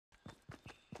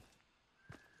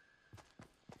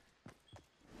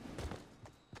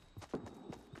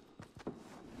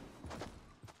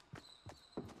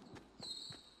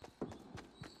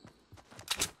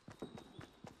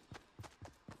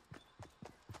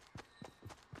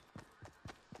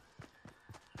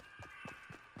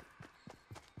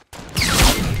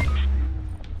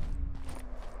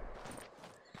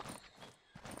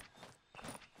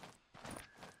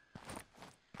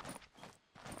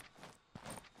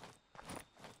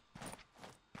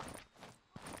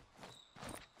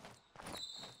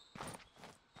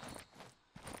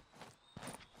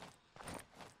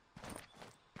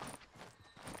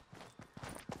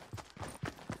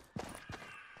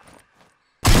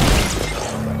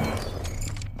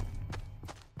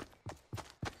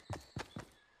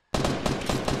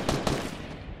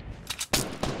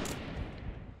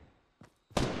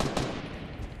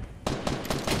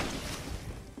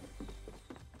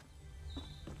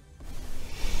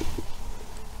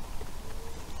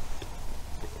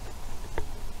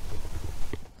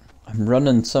I'm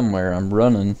running somewhere. I'm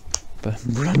running. But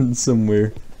I'm running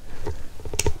somewhere.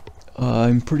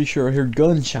 I'm pretty sure I heard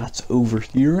gunshots over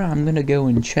here. I'm gonna go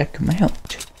and check them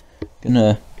out.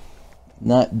 Gonna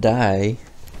not die.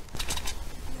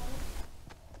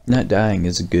 Not dying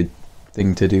is a good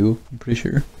thing to do, I'm pretty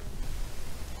sure.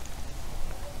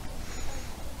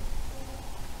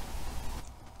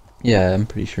 Yeah, I'm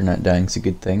pretty sure not dying's a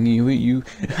good thing.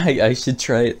 I should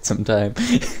try it sometime.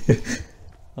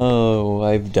 Oh,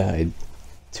 I've died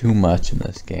too much in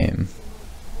this game.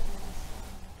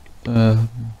 I'm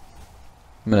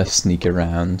gonna sneak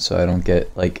around so I don't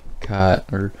get, like,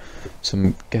 caught or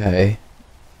some guy.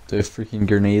 The freaking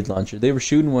grenade launcher. They were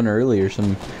shooting one earlier,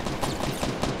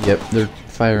 Yep, they're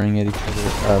firing at each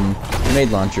other.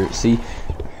 Grenade launcher. See?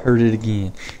 Heard it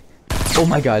again. Oh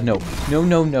my god, no. No,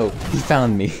 no, no. He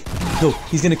found me. No,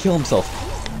 he's gonna kill himself.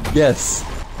 Yes.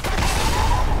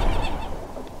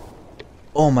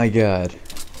 Oh my god.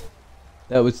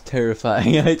 That was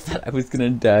terrifying. I thought I was gonna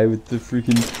die with the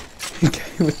freaking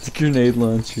guy with the grenade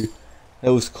launcher.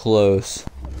 That was close.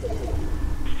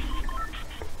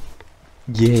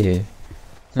 Yeah.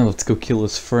 Now let's go kill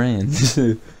his friend.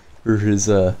 Or his,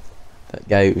 that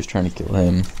guy who was trying to kill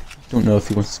him. Don't know if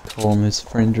he wants to call him his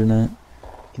friend or not.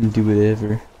 He can do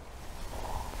whatever.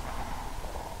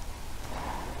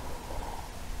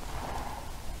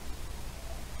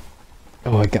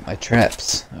 Oh, I got my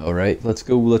traps. Alright, let's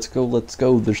go, let's go, let's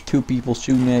go. There's two people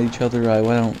shooting at each other.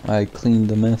 Why don't I clean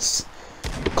the mess?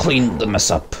 Clean the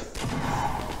mess up.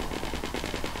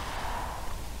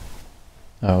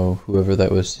 Oh, whoever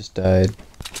that was just died.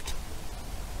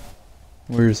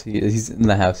 Where is he? He's in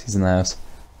the house. He's in the house.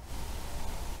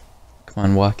 Come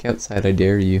on, walk outside. I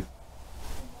dare you.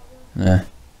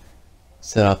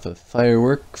 Set off a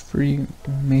firework for you,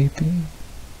 maybe?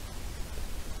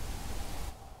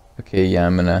 Okay, yeah,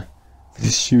 I'm gonna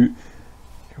shoot.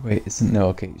 Wait, isn't no?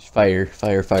 Okay, fire,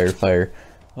 fire, fire, fire.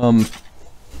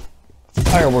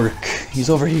 Firework. He's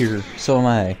over here. So am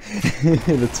I.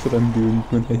 That's what I'm doing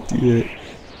when I do it.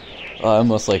 I'm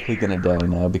most likely gonna die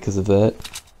now because of that.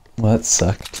 Well, that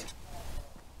sucked.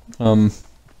 Yeah,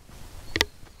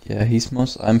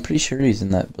 I'm pretty sure he's in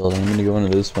that building. I'm gonna go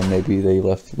into this one. Maybe they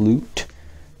left loot.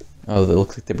 Oh, it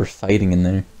looks like they were fighting in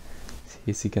there.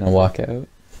 Is he gonna walk out?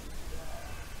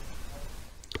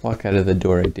 Walk out of the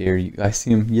door, I dare you. I see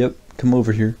him. Yep, come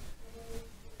over here.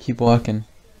 Keep walking.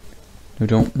 No,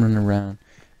 don't run around.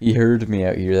 He heard me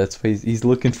out here. That's why he's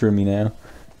looking for me now.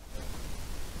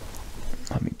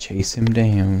 Let me chase him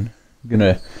down. I'm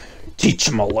gonna teach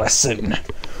him a lesson.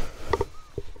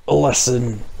 A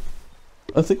lesson.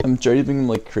 I think I'm driving him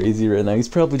like crazy right now. He's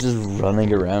probably just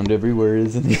running around everywhere,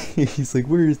 isn't he? He's like,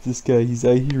 where is this guy?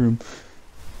 I hear him.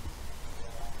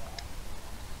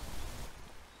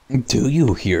 Do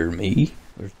you hear me?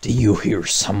 Or do you hear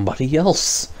somebody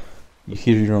else? You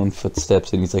hear your own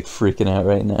footsteps and he's like freaking out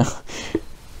right now.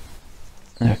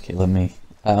 Okay, let me...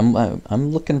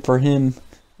 I'm looking for him.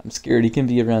 I'm scared he can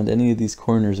be around any of these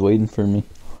corners waiting for me.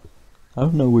 I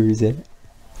don't know where he's at.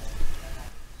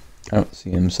 I don't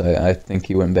see him, so I think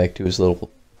he went back to his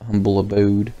little humble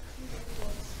abode.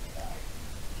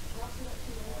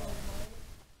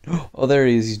 Oh, there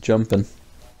he is. He's jumping.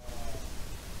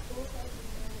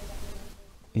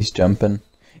 He's jumping.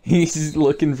 He's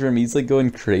looking for me. He's like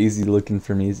going crazy looking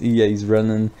for me. Yeah, he's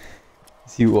running.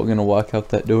 Is he gonna walk out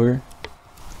that door?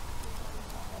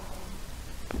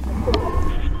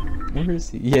 Where is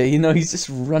he? Yeah, you know, he's just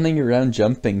running around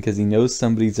jumping because he knows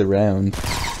somebody's around.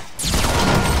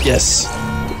 Yes!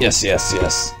 Yes, yes,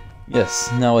 yes.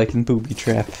 Yes, now I can booby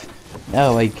trap.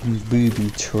 Now I can booby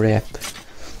trap.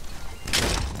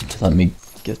 Let me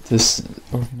get this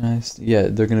organized. Yeah,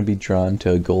 they're gonna be drawn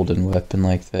to a golden weapon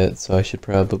like that, so I should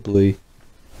probably...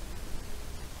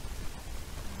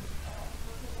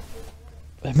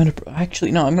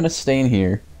 Actually, no, I'm gonna stay in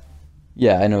here.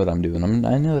 Yeah, I know what I'm doing.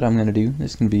 I know what I'm gonna do.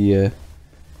 This can be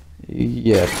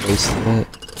yeah, place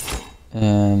that.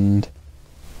 And...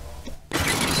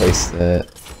 place that.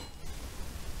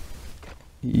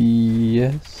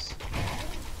 Yes.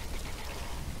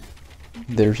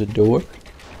 There's a door.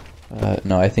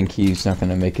 No, I think he's not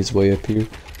gonna make his way up here.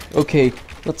 Okay,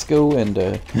 let's go and,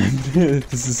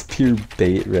 this is pure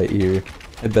bait right here.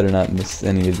 I better not miss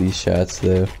any of these shots,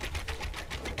 though.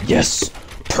 Yes!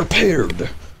 Prepared!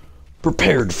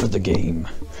 Prepared for the game.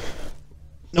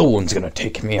 No one's gonna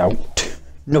take me out.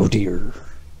 No dear.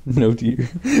 No dear.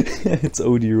 It's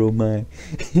oh dear oh my.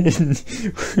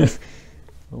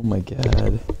 Oh my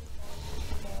god.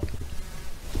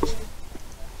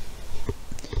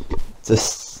 It's a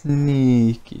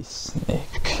sneaky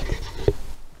snake.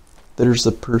 There's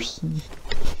a person.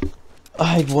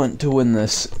 I want to win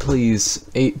this, please.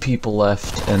 8 people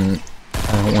left, and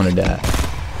I don't want to die.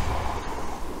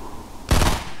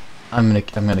 I'm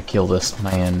gonna kill this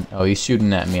man. Oh, he's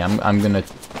shooting at me. I'm gonna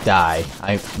die.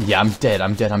 Yeah, I'm dead.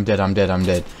 I'm dead.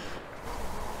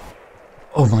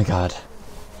 Oh my god.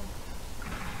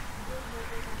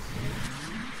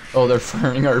 Oh, they're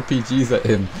firing RPGs at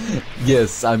him.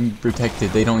 Yes, I'm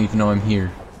protected. They don't even know I'm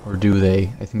here. Or do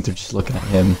they? I think they're just looking at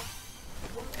him.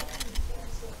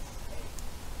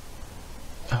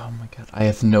 Oh my god, I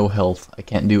have no health. I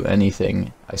can't do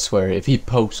anything. I swear, if he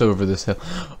pokes over this hill...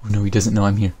 Oh no, he doesn't know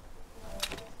I'm here.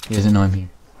 He doesn't know I'm here.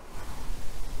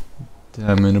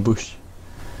 I'm in a bush.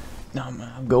 No,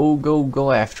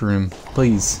 go after him,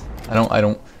 please. I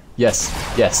don't... Yes.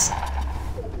 Yes!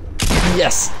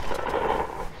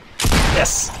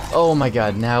 Oh my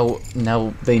god, now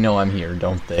they know I'm here,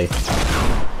 don't they?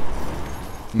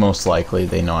 Most likely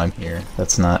they know I'm here.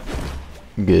 That's not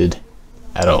good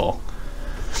at all.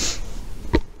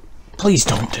 Please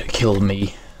don't kill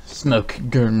me. Smoke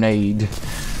grenade.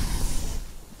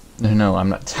 No, I'm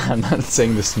not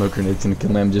saying the smoke grenade's gonna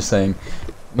kill me, I'm just saying,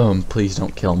 please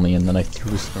don't kill me, and then I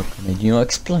threw a smoke grenade. You know,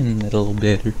 explain that a little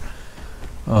better.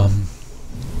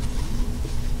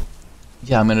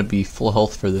 Yeah, I'm gonna be full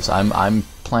health for this. I'm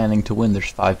planning to win.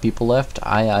 There's 5 people left. If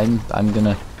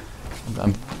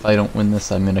I don't win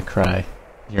this, I'm gonna cry.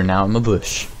 Here, now I'm a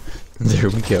bush. There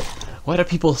we go. Why do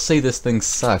people say this thing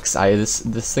sucks?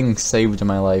 This thing saved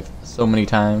my life so many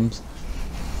times.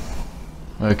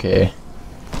 Okay.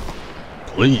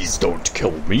 Please don't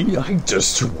kill me. I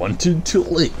just wanted to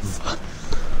live.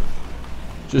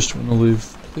 Just wanna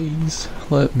live. Please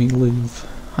let me live.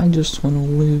 I just wanna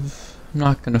live. I'm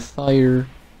not gonna fire.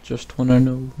 Just wanna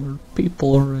know where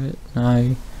people are at.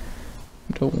 I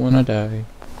don't wanna die.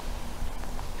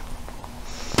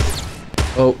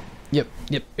 Oh, yep.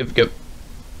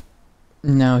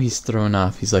 Now he's thrown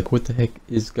off. He's like, what the heck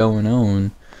is going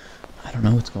on? I don't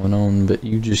know what's going on, but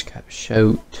you just got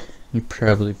shot. You're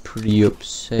probably pretty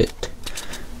upset.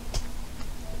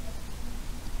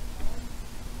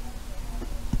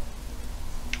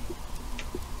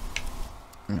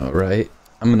 Alright,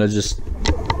 I'm gonna just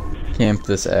camp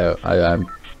this out. I'm...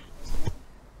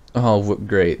 Oh, what,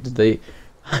 great. Did they...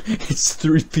 It's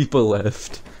 3 people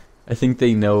left. I think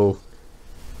they know...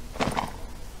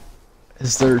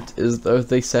 Are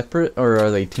they separate, or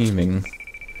are they teaming?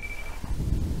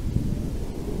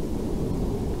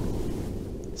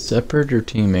 Separate or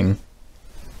teaming?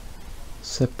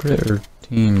 Separate or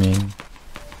teaming?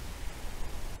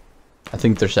 I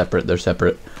think they're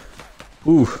separate.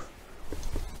 Ooh.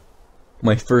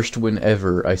 My first win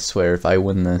ever, I swear, if I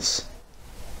win this.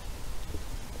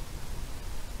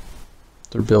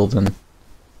 They're building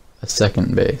a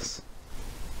second base.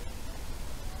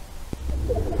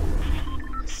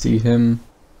 See him.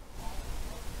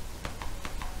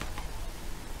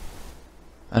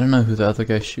 I don't know who the other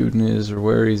guy shooting is or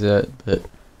where he's at, but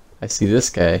I see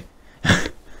this guy.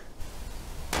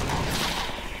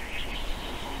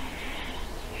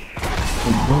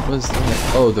 What was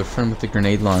that? Oh, the friend with the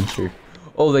grenade launcher.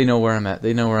 Oh, they know where I'm at.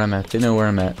 They know where I'm at.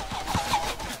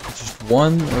 Just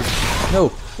one or...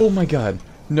 No! Oh my god!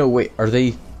 No, wait, are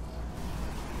they...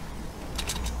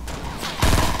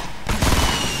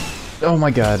 Oh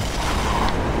my god.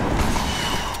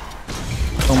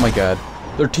 Oh my god.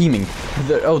 They're teaming.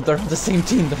 They're on the same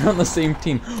team.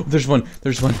 Oh, there's one.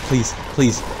 Please.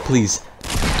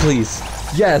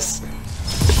 Yes!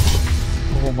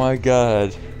 Oh my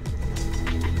god.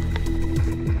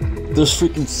 Those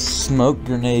freaking smoke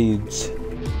grenades.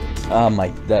 Oh my,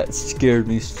 that scared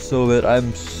me so bad.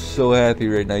 I'm so happy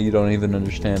right now, you don't even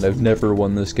understand. I've never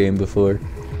won this game before.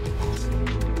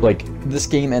 Like, this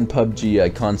game and PUBG, I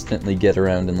constantly get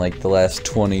around in like the last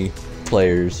 20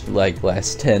 players. Like,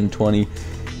 last 10, 20.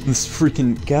 This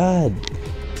freaking god.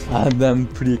 I'm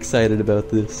pretty excited about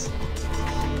this.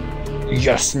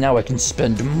 Yes, now I can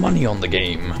spend money on the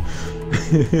game.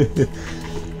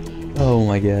 Oh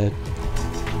my god.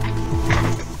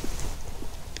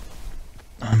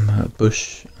 I'm a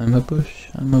bush. I'm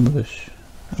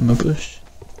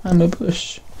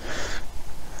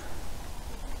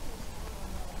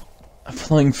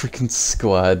playing freaking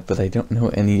squad, but I don't know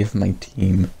any of my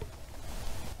team.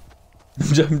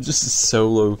 I'm just a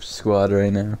solo squad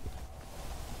right now.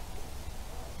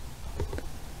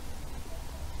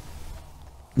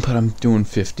 But I'm doing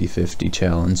 50-50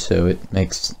 challenge, so it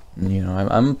makes, you know,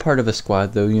 I'm part of a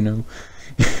squad though, you know.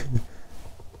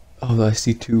 Oh, I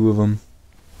see 2 of them.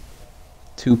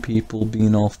 2 people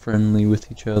being all friendly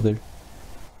with each other.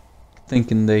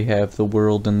 Thinking they have the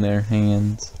world in their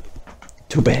hands.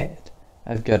 Too bad.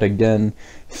 I've got a gun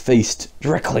faced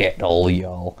directly at all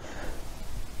y'all.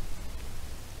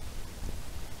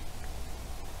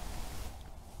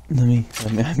 I'm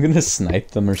gonna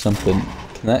snipe them or something.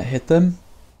 Can that hit them?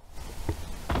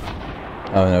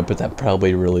 Oh no, but that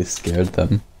probably really scared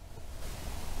them.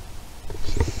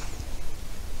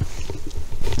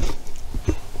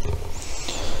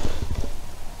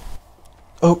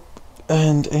 Oh,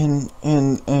 and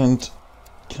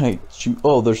can I shoot?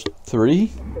 Oh, there's 3?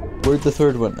 Where'd the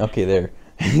 3rd one? Okay, there.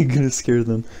 I'm gonna scare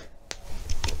them.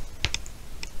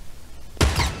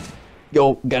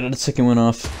 Yo, got a 2nd one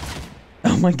off.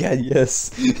 Oh my god, yes!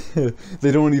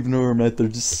 They don't even know where I'm at, they're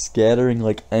just scattering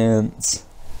like ants.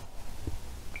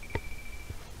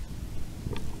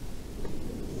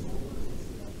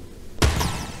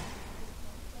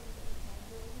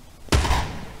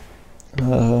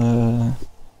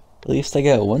 At least I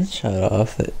got one shot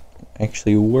off. It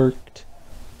actually worked.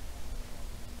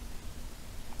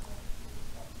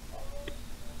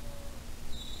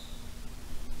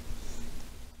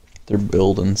 They're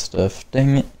building stuff.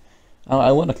 Dang it.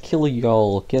 I want to kill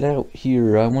y'all. Get out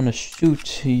here. I want to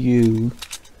shoot you.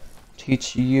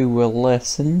 Teach you a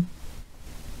lesson.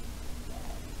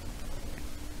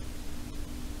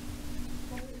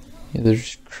 Yeah, they're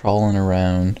just crawling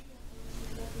around.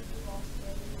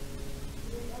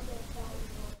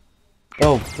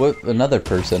 Oh, what? Another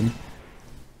person.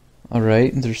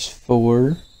 Alright, there's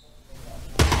 4.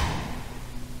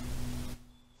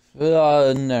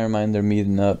 Never mind, they're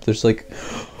meeting up. There's like...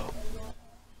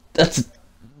 That's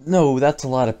a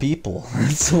lot of people.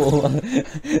 That's a lot.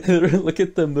 Look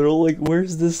at them, they're all like,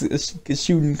 where's this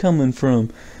shooting coming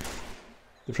from?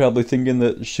 They're probably thinking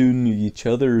that they're shooting at each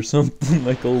other or something,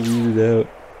 like all weirded out.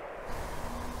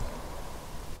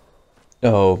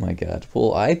 Oh my god.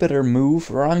 Well, I better move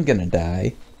or I'm gonna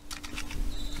die.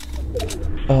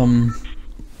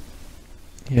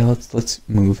 Yeah, let's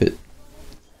move it.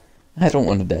 I don't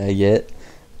want to die yet.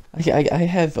 I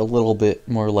have a little bit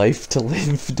more life to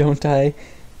live, don't I?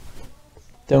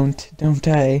 Don't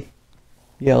I?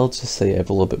 Yeah, I'll just say I have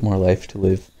a little bit more life to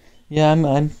live. Yeah,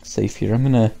 I'm safe here. I'm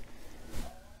gonna...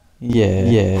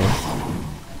 Yeah.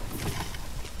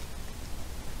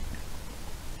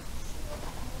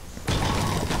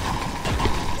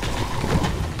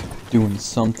 Doing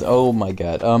something. Oh my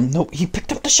god. No, he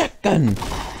picked up the shotgun!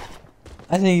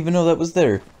 I didn't even know that was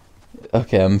there.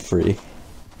 Okay, I'm free.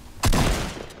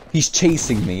 He's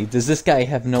chasing me. Does this guy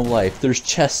have no life? There's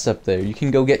chests up there. You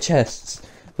can go get chests.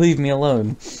 Leave me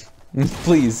alone.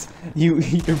 Please.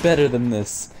 You're better than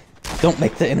this. Don't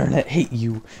make the internet hate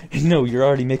you. No, you're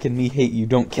already making me hate you.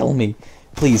 Don't kill me.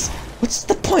 Please. What's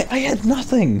the point? I had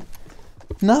nothing.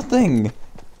 Nothing.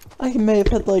 I may have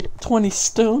had like 20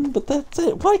 stone, but that's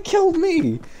it. Why kill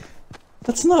me?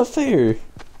 That's not fair.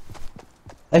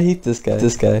 I hate this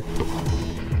guy.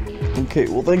 Okay,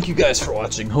 well thank you guys for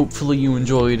watching. Hopefully you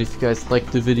enjoyed. If you guys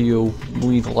liked the video,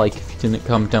 leave a like. If you didn't,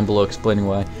 comment down below explaining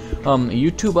why.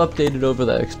 YouTube updated over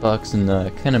the Xbox and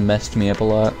kind of messed me up a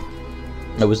lot.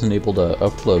 I wasn't able to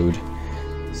upload,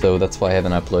 so that's why I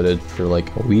haven't uploaded for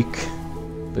like a week.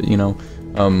 But you know,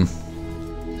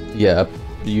 yeah,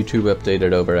 YouTube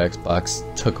updated over Xbox,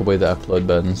 took away the upload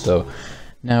button, so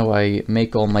now I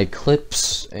make all my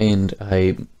clips and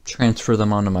I transfer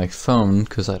them onto my phone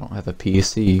because I don't have a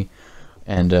PC,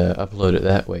 and upload it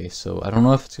that way. So I don't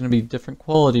know if it's gonna be different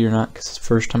quality or not because it's the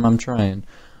first time I'm trying,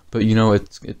 but you know,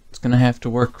 it's gonna have to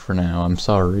work for now. I'm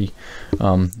sorry.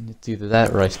 It's either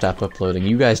that or I stop uploading.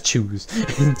 You guys choose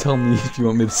and tell me if you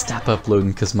want me to stop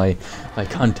uploading because my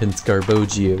content's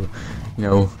garbogio. You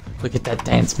know, look at that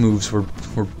dance moves. We're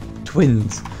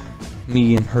twins.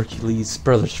 Me and Hercules,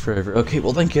 brothers forever. Okay,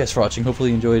 well thank you guys for watching. Hopefully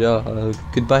you enjoyed.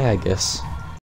 Goodbye, I guess.